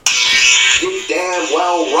damn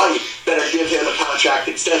well right better give him a contract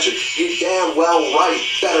extension. You damn well right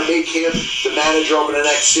better make him the manager over the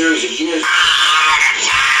next series of years.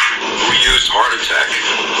 Who used heart attack?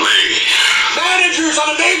 Me. Managers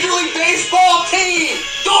on a Major League Baseball team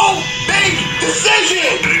don't make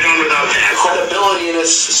decisions. What are you done without that? Credibility in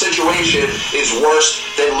this situation is worse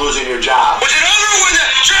than losing your job. Was it over when the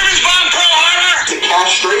Germans bombed Pearl Harbor? The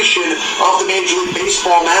castration of the Major League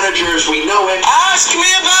Baseball managers, we know it. Ask me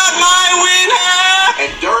about my winner.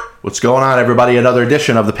 And dirt. What's going on, everybody? Another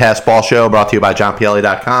edition of the Pass Ball Show, brought to you by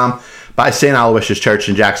JohnPielli.com, by St. Aloysius Church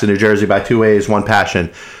in Jackson, New Jersey, by Two Ways, One Passion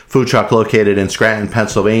food truck located in Scranton,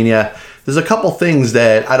 Pennsylvania. There's a couple things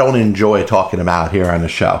that I don't enjoy talking about here on the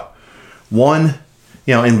show. One,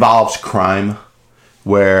 involves crime,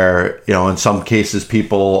 where, in some cases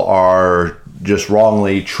people are just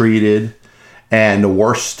wrongly treated, and the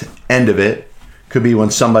worst end of it could be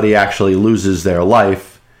when somebody actually loses their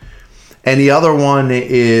life. And the other one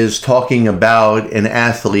is talking about an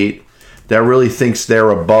athlete that really thinks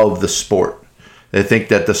they're above the sport. They think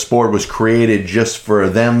that the sport was created just for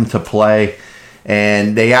them to play,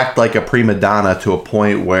 and they act like a prima donna to a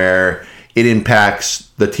point where it impacts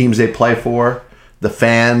the teams they play for, the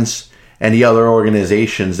fans, and the other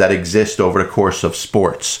organizations that exist over the course of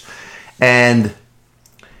sports. And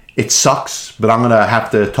it sucks, but I'm going to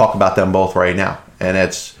have to talk about them both right now. And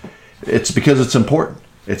it's because it's important.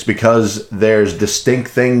 It's because there's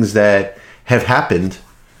distinct things that have happened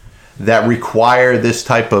that require this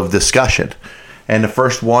type of discussion. And the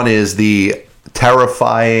first one is the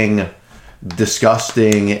terrifying,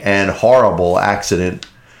 disgusting, and horrible accident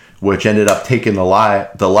which ended up taking the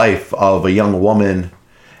life of a young woman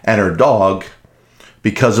and her dog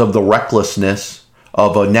because of the recklessness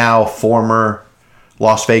of a now former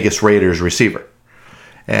Las Vegas Raiders receiver.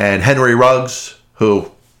 And Henry Ruggs,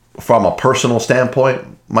 who from a personal standpoint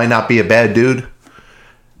might not be a bad dude,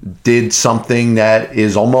 did something that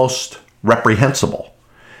is almost reprehensible.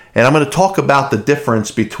 And I'm going to talk about the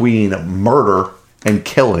difference between murder and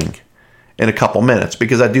killing in a couple minutes,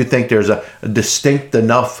 because I do think there's a distinct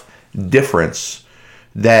enough difference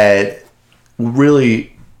that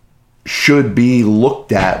really should be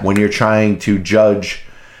looked at when you're trying to judge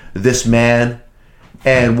this man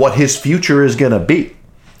and what his future is going to be.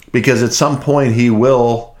 Because at some point he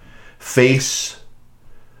will face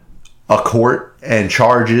a court and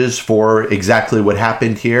charges for exactly what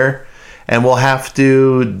happened here, and we'll have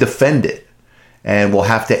to defend it, and we'll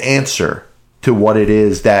have to answer to what it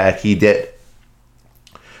is that he did.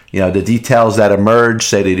 The details that emerged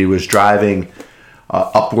say that he was driving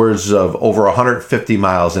upwards of over 150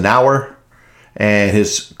 miles an hour, and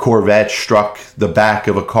his Corvette struck the back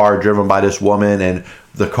of a car driven by this woman, and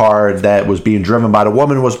the car that was being driven by the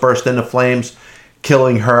woman was burst into flames,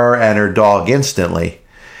 killing her and her dog instantly.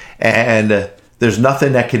 And there's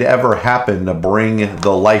nothing that could ever happen to bring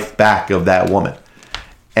the life back of that woman.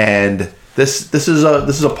 And this is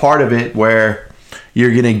a part of it where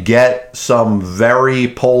you're going to get some very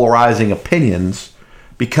polarizing opinions,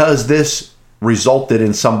 because this resulted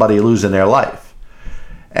in somebody losing their life.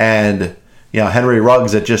 And Henry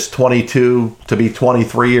Ruggs, at just 22 to be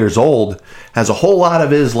 23 years old, has a whole lot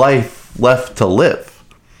of his life left to live.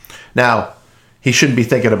 Now, he shouldn't be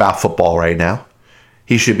thinking about football right now.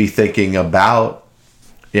 He should be thinking about,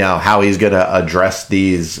 how he's going to address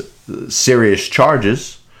these serious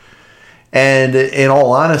charges. And in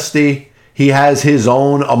all honesty, he has his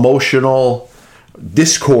own emotional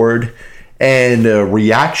discord and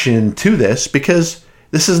reaction to this, because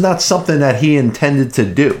this is not something that he intended to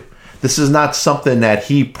do. This is not something that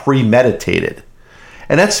he premeditated.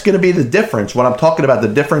 And that's going to be the difference when I'm talking about the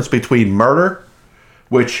difference between murder,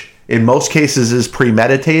 which in most cases is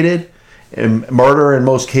premeditated, and murder in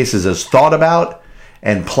most cases is thought about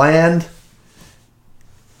and planned,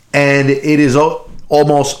 and it is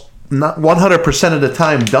almost not 100% of the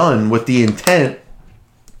time done with the intent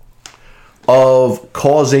of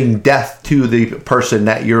causing death to the person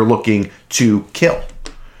that you're looking to kill.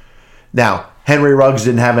 Now, Henry Ruggs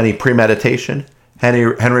didn't have any premeditation.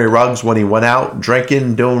 Henry Ruggs, when he went out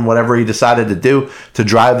drinking, doing whatever he decided to do to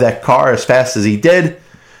drive that car as fast as he didn't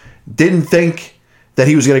think that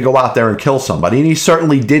he was going to go out there and kill somebody. And he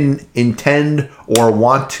certainly didn't intend or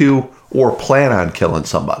want to or plan on killing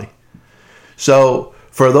somebody. So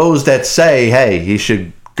for those that say, hey, he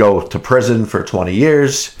should go to prison for 20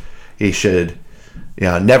 years, he should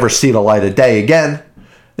never see the light of day again.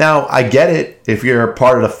 Now, I get it if you're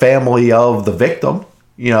part of the family of the victim.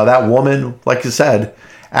 That woman, like you said,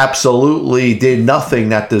 absolutely did nothing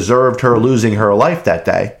that deserved her losing her life that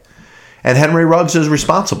day. And Henry Ruggs is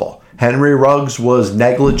responsible. Henry Ruggs was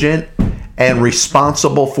negligent and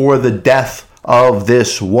responsible for the death of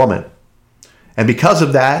this woman. And because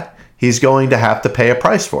of that, he's going to have to pay a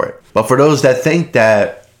price for it. But for those that think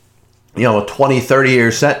that, a 20,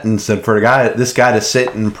 30-year sentence and for this guy to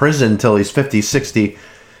sit in prison until he's 50, 60,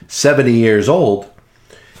 70 years old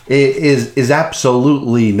is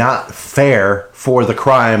absolutely not fair for the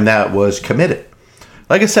crime that was committed.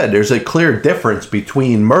 Like I said, there's a clear difference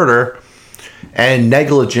between murder and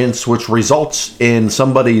negligence, which results in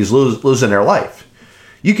somebody's losing their life.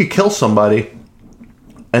 You could kill somebody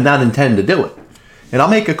and not intend to do it. And I'll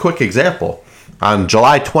make a quick example. On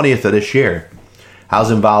July 20th of this year, I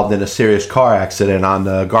was involved in a serious car accident on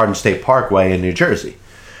the Garden State Parkway in New Jersey.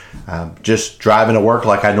 Just driving to work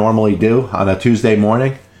like I normally do on a Tuesday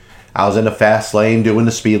morning. I was in the fast lane doing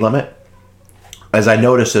the speed limit. As I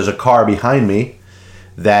noticed, there's a car behind me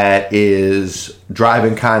that is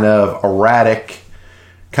driving kind of erratic,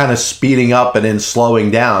 kind of speeding up and then slowing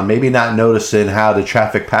down, maybe not noticing how the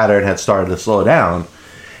traffic pattern had started to slow down.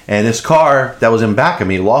 And this car that was in back of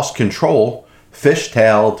me lost control,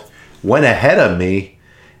 fishtailed, went ahead of me,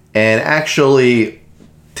 and actually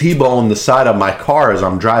T-boned the side of my car as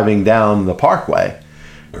I'm driving down the parkway,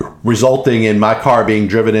 resulting in my car being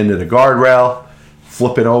driven into the guardrail,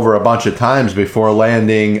 flipping over a bunch of times before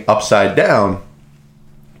landing upside down.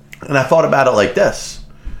 And I thought about it like this.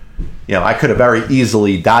 I could have very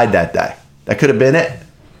easily died that day. That could have been it.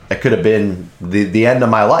 That could have been the end of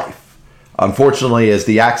my life. Unfortunately, as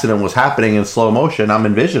the accident was happening in slow motion, I'm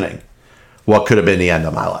envisioning what could have been the end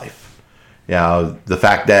of my life. The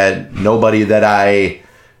fact that nobody that I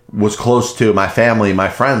was close to, my family, my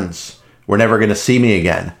friends, were never going to see me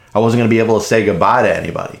again. I wasn't going to be able to say goodbye to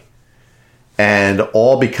anybody. And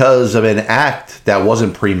all because of an act that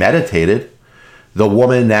wasn't premeditated. The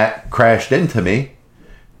woman that crashed into me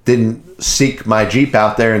didn't seek my Jeep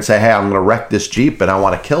out there and say, hey, I'm going to wreck this Jeep and I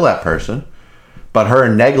want to kill that person. But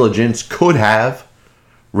her negligence could have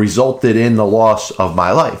resulted in the loss of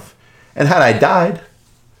my life. And had I died,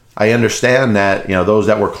 I understand that, those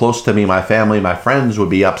that were close to me, my family, my friends, would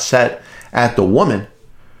be upset at the woman.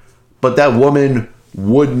 But that woman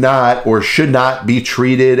would not or should not be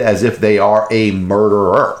treated as if they are a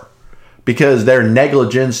murderer. Because their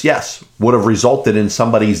negligence, yes, would have resulted in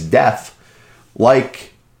somebody's death,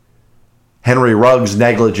 like Henry Ruggs'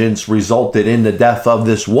 negligence resulted in the death of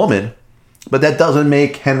this woman. But that doesn't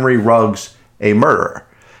make Henry Ruggs a murderer.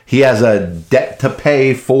 He has a debt to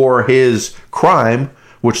pay for his crime,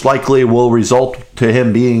 which likely will result to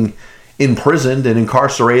him being imprisoned and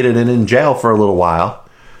incarcerated and in jail for a little while.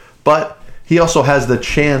 But he also has the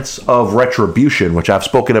chance of retribution, which I've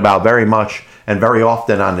spoken about very much and very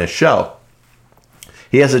often on this show.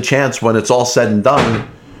 He has a chance when it's all said and done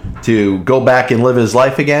to go back and live his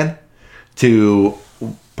life again, to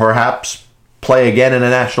perhaps play again in the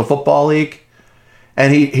National Football League.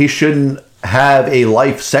 And he shouldn't have a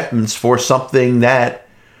life sentence for something that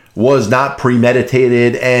was not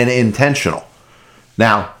premeditated and intentional.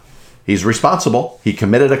 Now, he's responsible. He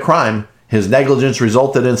committed a crime. His negligence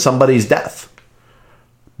resulted in somebody's death.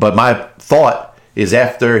 But my thought is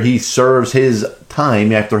after he serves his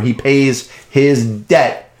time, after he pays his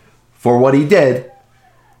debt for what he did,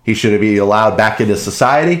 he should be allowed back into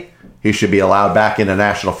society. He should be allowed back in the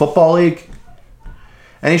National Football League.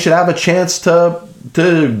 And he should have a chance to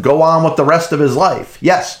go on with the rest of his life.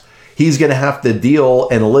 Yes, he's going to have to deal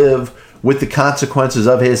and live with the consequences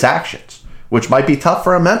of his actions, which might be tough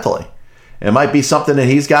for him mentally. It might be something that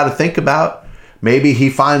he's got to think about. Maybe he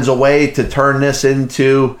finds a way to turn this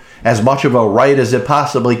into as much of a right as it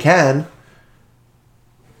possibly can.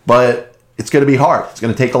 But it's going to be hard. It's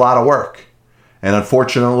going to take a lot of work. And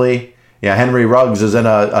unfortunately, Henry Ruggs is in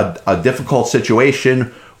a difficult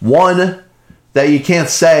situation. One that you can't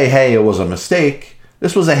say, hey, it was a mistake.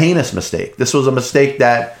 This was a heinous mistake. This was a mistake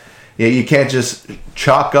that you can't just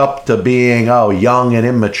chalk up to being, young and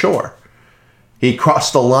immature. He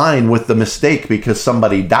crossed the line with the mistake because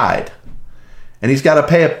somebody died. And he's got to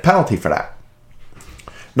pay a penalty for that.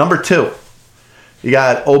 Number 2, you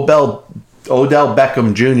got Odell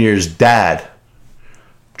Beckham Jr.'s dad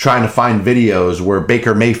trying to find videos where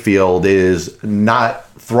Baker Mayfield is not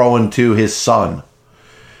throwing to his son.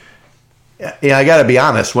 I got to be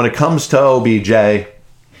honest. When it comes to OBJ,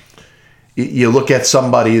 you look at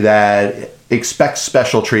somebody that expects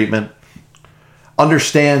special treatment,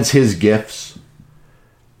 understands his gifts,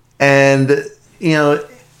 and,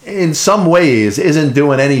 in some ways isn't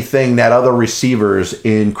doing anything that other receivers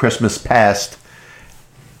in Christmas past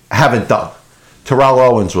haven't done. Terrell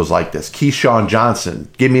Owens was like this. Keyshawn Johnson,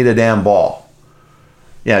 give me the damn ball.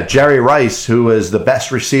 Jerry Rice, who is the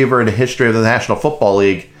best receiver in the history of the National Football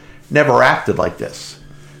League, never acted like this.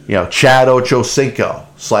 Chad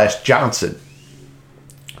Ochocinco / Johnson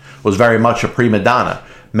was very much a prima donna.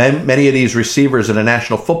 Many of these receivers in the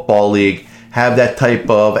National Football League have that type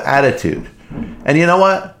of attitude. And you know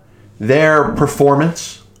what? Their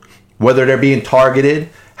performance, whether they're being targeted,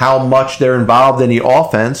 how much they're involved in the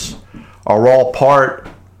offense, are all part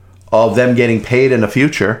of them getting paid in the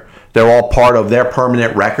future. They're all part of their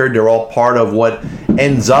permanent record. They're all part of what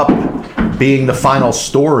ends up being the final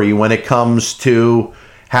story when it comes to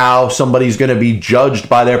how somebody's going to be judged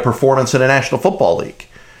by their performance in the National Football League.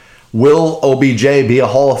 Will OBJ be a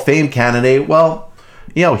Hall of Fame candidate? Well,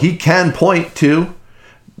 he can point to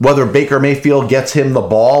whether Baker Mayfield gets him the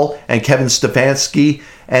ball and Kevin Stefanski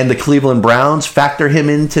and the Cleveland Browns factor him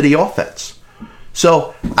into the offense.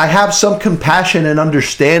 So I have some compassion and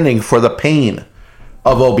understanding for the pain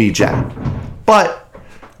of OBJ. But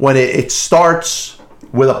when it starts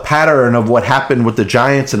with a pattern of what happened with the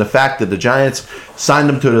Giants and the fact that the Giants signed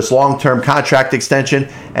him to this long-term contract extension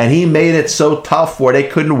and he made it so tough where they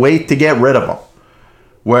couldn't wait to get rid of him,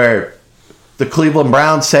 where the Cleveland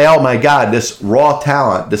Browns say, oh my God, this raw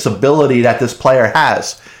talent, this ability that this player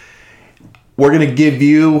has, we're going to give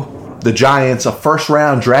you, the Giants, a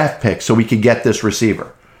first-round draft pick so we could get this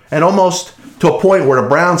receiver. And almost to a point where the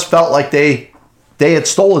Browns felt like they had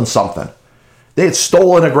stolen something. They had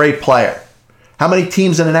stolen a great player. How many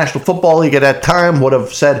teams in the National Football League at that time would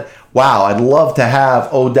have said, wow, I'd love to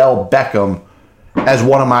have Odell Beckham as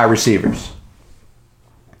one of my receivers?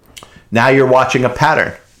 Now you're watching a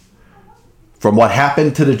pattern from what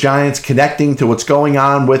happened to the Giants connecting to what's going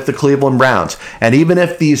on with the Cleveland Browns. And even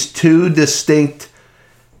if these two distinct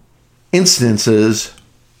instances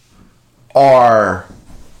are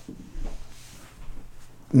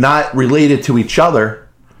not related to each other,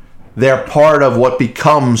 they're part of what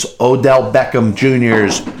becomes Odell Beckham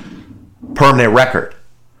Jr.'s permanent record.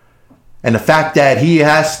 And the fact that he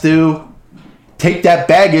has to take that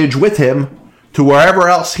baggage with him to wherever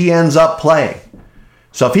else he ends up playing.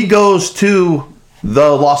 So if he goes to the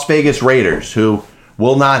Las Vegas Raiders, who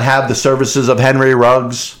will not have the services of Henry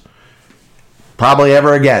Ruggs probably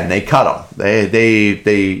ever again. They cut him.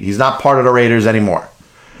 He's not part of the Raiders anymore.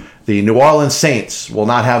 The New Orleans Saints will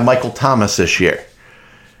not have Michael Thomas this year.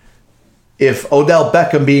 If Odell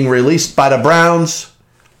Beckham being released by the Browns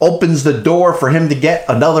opens the door for him to get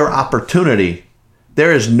another opportunity,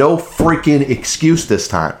 there is no freaking excuse this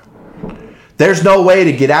time. There's no way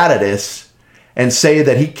to get out of this and say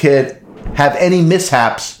that he could have any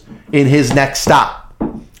mishaps in his next stop.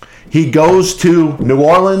 He goes to New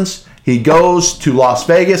Orleans. He goes to Las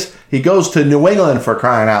Vegas. He goes to New England, for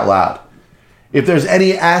crying out loud. If there's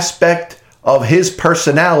any aspect of his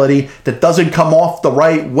personality that doesn't come off the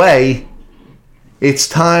right way, it's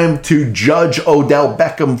time to judge Odell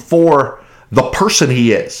Beckham for the person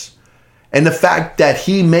he is. And the fact that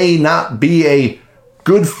he may not be a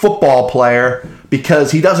good football player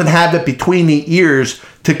because he doesn't have it between the ears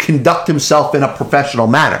to conduct himself in a professional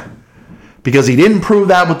manner. Because he didn't prove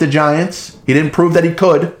that with the Giants. He didn't prove that he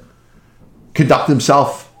could conduct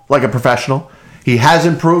himself like a professional. He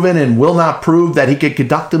hasn't proven and will not prove that he could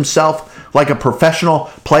conduct himself like a professional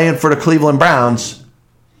playing for the Cleveland Browns.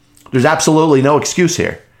 There's absolutely no excuse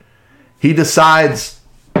here. He decides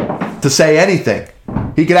to say anything.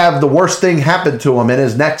 He could have the worst thing happen to him in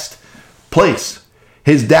his next place.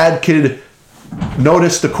 His dad could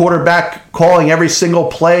notice the quarterback calling every single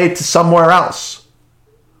play to somewhere else.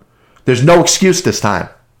 There's no excuse this time.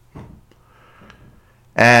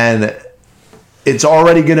 And it's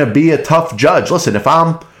already going to be a tough judge. Listen, if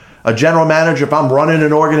I'm a general manager, if I'm running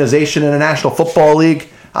an organization in the National Football League,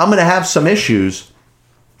 I'm going to have some issues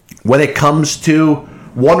when it comes to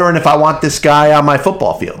wondering if I want this guy on my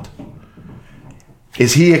football field.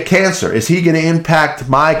 Is he a cancer? Is he going to impact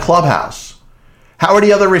my clubhouse? How are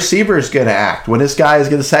the other receivers going to act when this guy is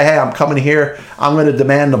going to say, hey, I'm coming here, I'm going to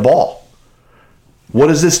demand the ball? What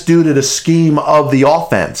does this do to the scheme of the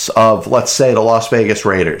offense of, let's say, the Las Vegas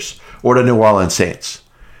Raiders or the New Orleans Saints?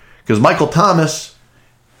 Because Michael Thomas,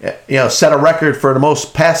 set a record for the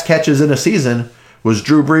most pass catches in a season, was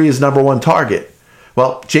Drew Brees' number one target.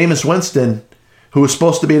 Well, Jameis Winston, who was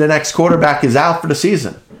supposed to be the next quarterback, is out for the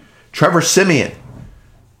season. Trevor Siemian,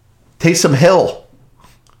 Taysom Hill.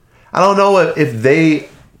 I don't know if they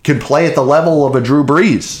can play at the level of a Drew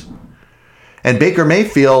Brees. And Baker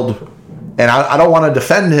Mayfield, and I don't want to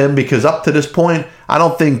defend him because up to this point, I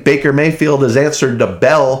don't think Baker Mayfield has answered the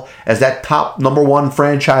bell as that top number one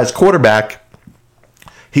franchise quarterback.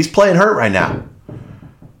 He's playing hurt right now.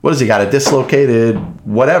 What has he got? A dislocated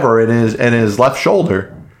whatever in his left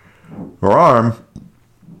shoulder or arm.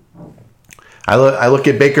 I look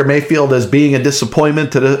at Baker Mayfield as being a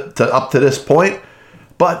disappointment to up to this point,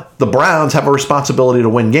 but the Browns have a responsibility to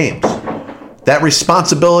win games. that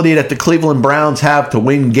responsibility that the Cleveland Browns have to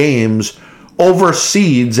win games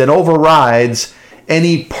oversees and overrides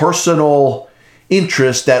any personal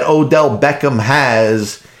interest that Odell Beckham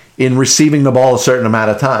has in receiving the ball a certain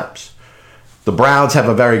amount of times. The Browns have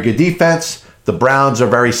a very good defense. The Browns are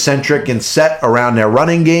very centric and set around their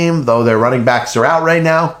running game, though their running backs are out right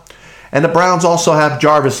now. And the Browns also have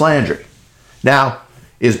Jarvis Landry. Now,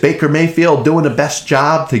 is Baker Mayfield doing the best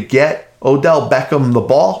job to get Odell Beckham the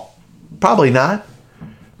ball? Probably not.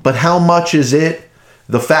 But how much is it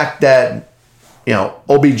the fact that,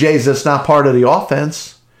 OBJ is just not part of the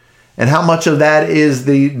offense? And how much of that is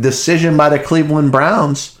the decision by the Cleveland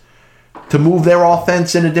Browns to move their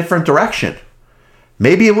offense in a different direction?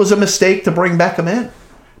 Maybe it was a mistake to bring Beckham in.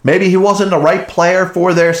 Maybe he wasn't the right player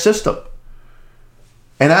for their system.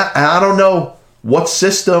 And I don't know what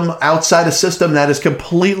system outside a system that is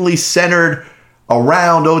completely centered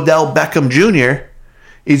around Odell Beckham Jr.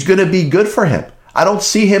 is going to be good for him. I don't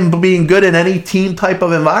see him being good in any team type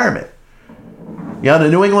of environment. The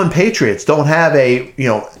New England Patriots don't have a,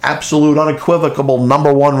 absolute unequivocal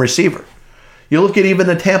number one receiver. You look at even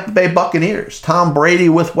the Tampa Bay Buccaneers, Tom Brady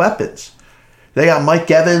with weapons. They got Mike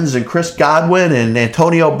Evans and Chris Godwin and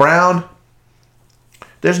Antonio Brown.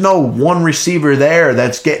 There's no one receiver there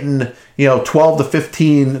that's getting, 12 to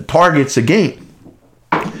 15 targets a game.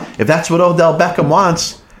 If that's what Odell Beckham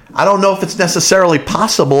wants, I don't know if it's necessarily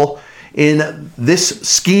possible in this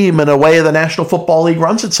scheme and the way the National Football League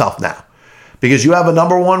runs itself now. Because you have a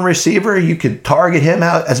number one receiver, you could target him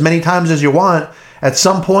out as many times as you want. At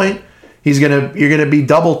some point, you're going to be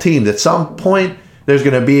double teamed. At some point, there's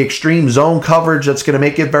going to be extreme zone coverage that's going to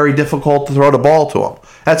make it very difficult to throw the ball to him.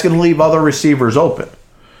 That's going to leave other receivers open.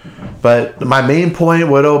 But my main point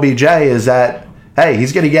with OBJ is that, hey,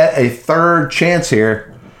 he's going to get a third chance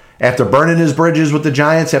here after burning his bridges with the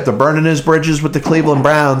Giants, after burning his bridges with the Cleveland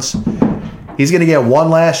Browns. He's going to get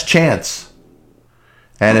one last chance.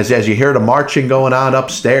 And as you hear the marching going on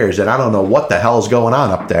upstairs, and I don't know what the hell is going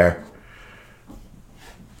on up there,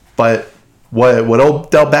 but what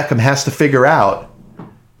Odell Beckham has to figure out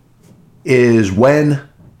is, when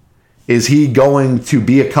is he going to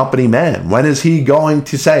be a company man? When is he going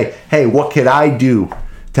to say, hey, what could I do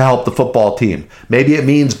to help the football team? Maybe it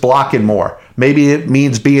means blocking more. Maybe it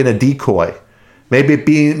means being a decoy. Maybe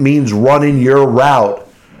it means running your route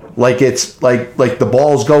like it's like the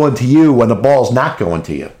ball's going to you when the ball's not going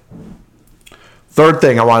to you. Third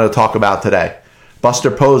thing I want to talk about today,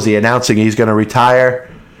 Buster Posey announcing he's going to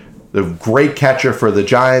retire. The great catcher for the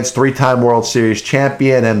Giants, 3-time World Series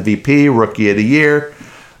champion, MVP, Rookie of the Year,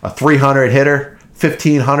 a 300 hitter,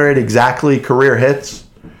 1,500 exactly career hits.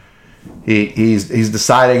 He's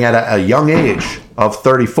deciding at a young age of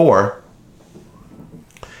 34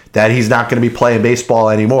 that he's not going to be playing baseball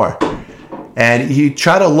anymore. And you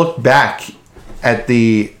try to look back at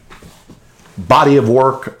the body of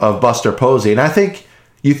work of Buster Posey, and I think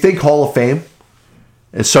you think Hall of Fame.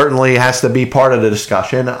 It certainly has to be part of the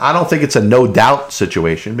discussion. I don't think it's a no-doubt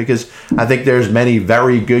situation, because I think there's many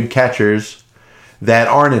very good catchers that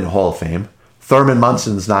aren't in the Hall of Fame. Thurman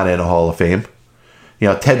Munson's not in the Hall of Fame.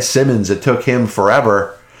 Ted Simmons, it took him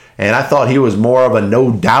forever, and I thought he was more of a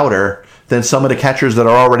no-doubter than some of the catchers that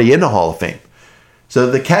are already in the Hall of Fame. So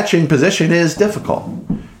the catching position is difficult.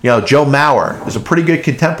 Joe Mauer is a pretty good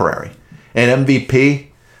contemporary. An MVP,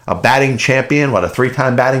 a batting champion, a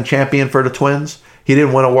 3-time batting champion for the Twins. He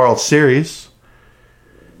didn't win a World Series.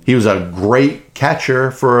 He was a great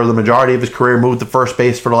catcher for the majority of his career, moved to first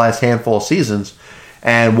base for the last handful of seasons.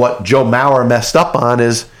 And what Joe Mauer messed up on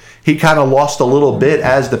is he kind of lost a little bit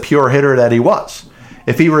as the pure hitter that he was.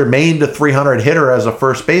 If he remained a 300 hitter as a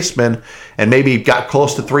first baseman and maybe got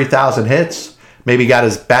close to 3,000 hits, maybe got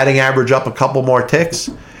his batting average up a couple more ticks,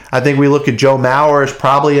 I think we look at Joe Mauer as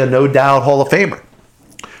probably a no-doubt Hall of Famer.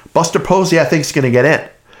 Buster Posey, I think, is going to get in.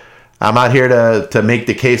 I'm not here to make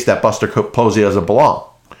the case that Buster Posey doesn't belong.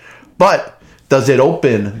 But does it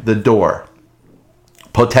open the door,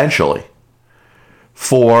 potentially,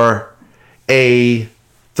 for a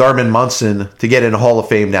Thurman Munson to get in the Hall of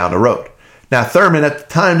Fame down the road? Now, Thurman, at the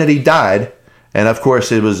time that he died, and of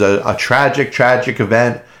course it was a tragic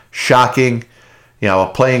event, shocking,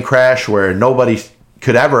 a plane crash where nobody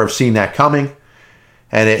could ever have seen that coming,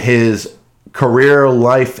 and his career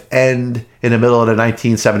life end in the middle of the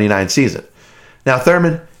 1979 season. Now,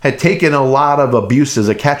 Thurman had taken a lot of abuse as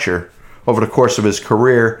a catcher over the course of his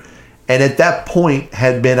career, and at that point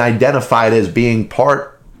had been identified as being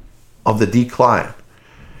part of the decline.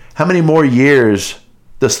 How many more years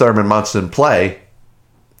does Thurman Munson play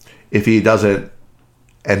if he doesn't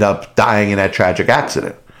end up dying in that tragic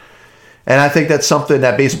accident? And I think that's something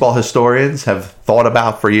that baseball historians have thought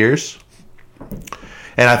about for years.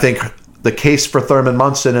 And I think the case for Thurman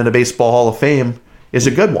Munson in the Baseball Hall of Fame is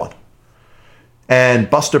a good one. And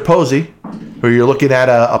Buster Posey, who you're looking at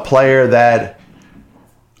a player that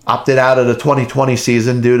opted out of the 2020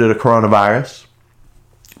 season due to the coronavirus,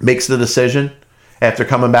 makes the decision after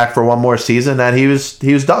coming back for one more season that he was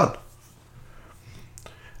done.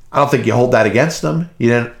 I don't think you hold that against him. We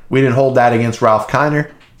didn't hold that against Ralph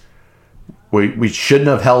Kiner. We shouldn't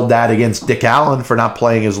have held that against Dick Allen for not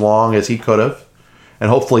playing as long as he could have. And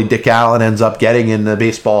hopefully Dick Allen ends up getting in the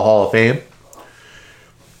Baseball Hall of Fame.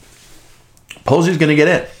 Posey's going to get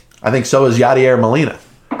in. I think so is Yadier Molina.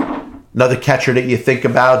 Another catcher that you think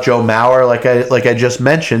about, Joe Mauer, like I just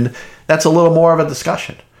mentioned, that's a little more of a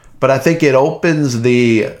discussion. But I think it opens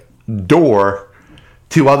the door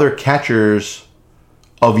to other catchers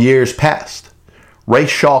of years past. Ray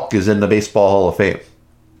Schalk is in the Baseball Hall of Fame.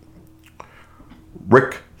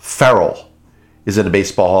 Rick Ferrell is in the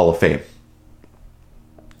Baseball Hall of Fame.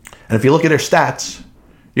 And if you look at their stats,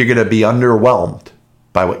 you're going to be underwhelmed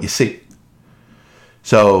by what you see.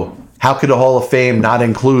 So how could the Hall of Fame not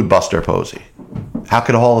include Buster Posey? How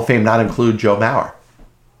could the Hall of Fame not include Joe Mauer?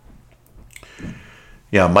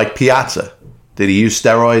 Mike Piazza. Did he use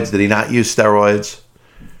steroids? Did he not use steroids?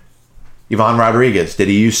 Ivan Rodriguez. Did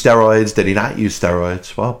he use steroids? Did he not use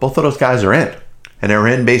steroids? Well, both of those guys are in. And they're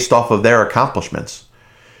in based off of their accomplishments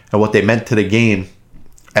and what they meant to the game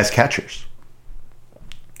as catchers.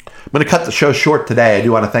 I'm going to cut the show short today. I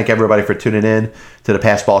do want to thank everybody for tuning in to the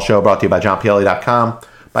Passball Show, brought to you by JohnPielli.com,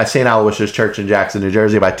 by St. Aloysius Church in Jackson, New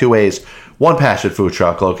Jersey, by Two Ways, One Passion Food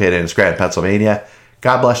Truck located in Scranton, Pennsylvania.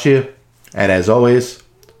 God bless you. And as always,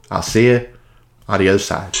 I'll see you on the other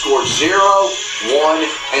side. Scored 0, 1,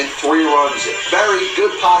 and 3 runs. Very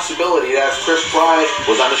good possibility that if Chris Bryant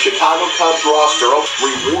was on the Chicago Cubs roster,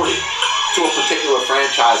 rewarded to a particular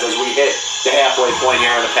franchise as we hit the halfway point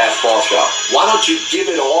here on the Passball Show. Why don't you give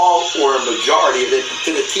it all or a majority of it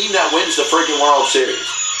to the team that wins the friggin' World Series?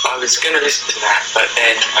 I was going to listen to that, but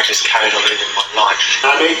then I just carried on living my life.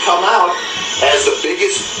 I may come out as the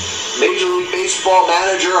biggest Major League Baseball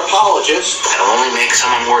manager apologist. That'll only make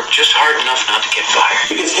someone work just hard enough not to get fired.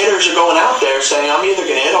 Because hitters are going out there saying, I'm either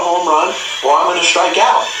going to hit a home run or I'm going to strike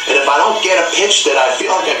out. And if I don't get a pitch that I feel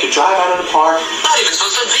like I could drive out of the park, I'm not even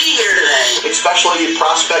supposed to be here today. Especially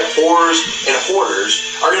prospect whores and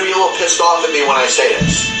hoarders are going to be a little pissed off at me when I say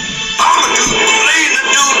this. I'm a dude. Playing the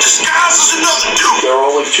dude disguises another dude. There are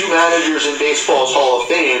only 2 managers in baseball's Hall of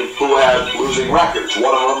Fame who have losing records.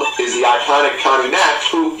 One of them is the iconic Connie Mack,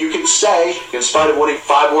 who you could say, in spite of winning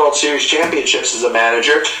 5 World Series championships as a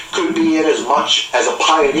manager, could be in as much as a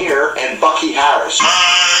pioneer and Bucky Harris.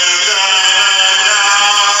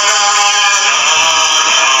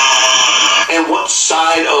 And what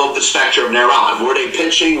side of the spectrum they're on? Were they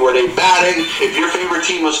pitching? Were they batting? If your favorite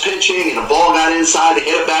team was pitching and the ball got inside to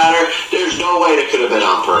hit a batter, there's no way that could have been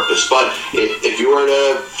on purpose. But if you were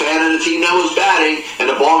a fan of the team that was batting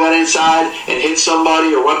and the ball got inside and hit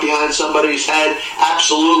somebody or went behind somebody's head,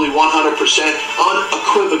 absolutely 100%,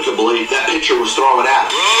 unequivocally, that pitcher was throwing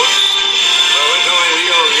at him.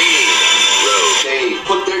 They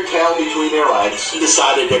put their tail between their legs and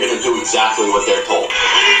decided they're going to do exactly what they're told.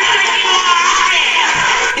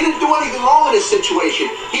 He didn't do anything wrong in this situation.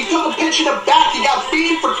 He took a pitch in the back. He got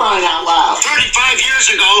beat for crying out loud. 35 years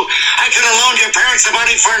ago, I could have loaned your parents the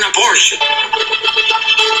money for an abortion.